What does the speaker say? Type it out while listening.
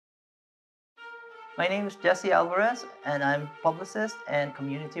My name is Jesse Alvarez, and I'm Publicist and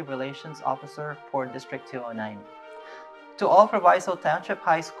Community Relations Officer for District 209. To all Proviso Township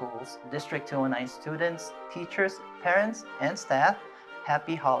High Schools, District 209 students, teachers, parents, and staff,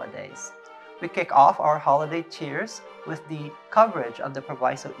 happy holidays. We kick off our holiday cheers with the coverage of the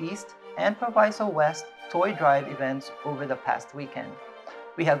Proviso East and Proviso West Toy Drive events over the past weekend.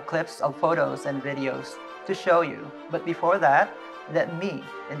 We have clips of photos and videos to show you, but before that, let me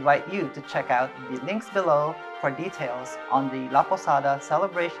invite you to check out the links below for details on the La Posada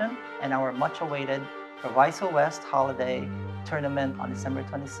celebration and our much-awaited Proviso West Holiday Tournament on December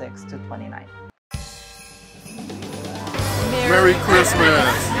 26 to 29. Merry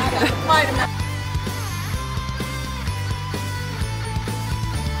Christmas!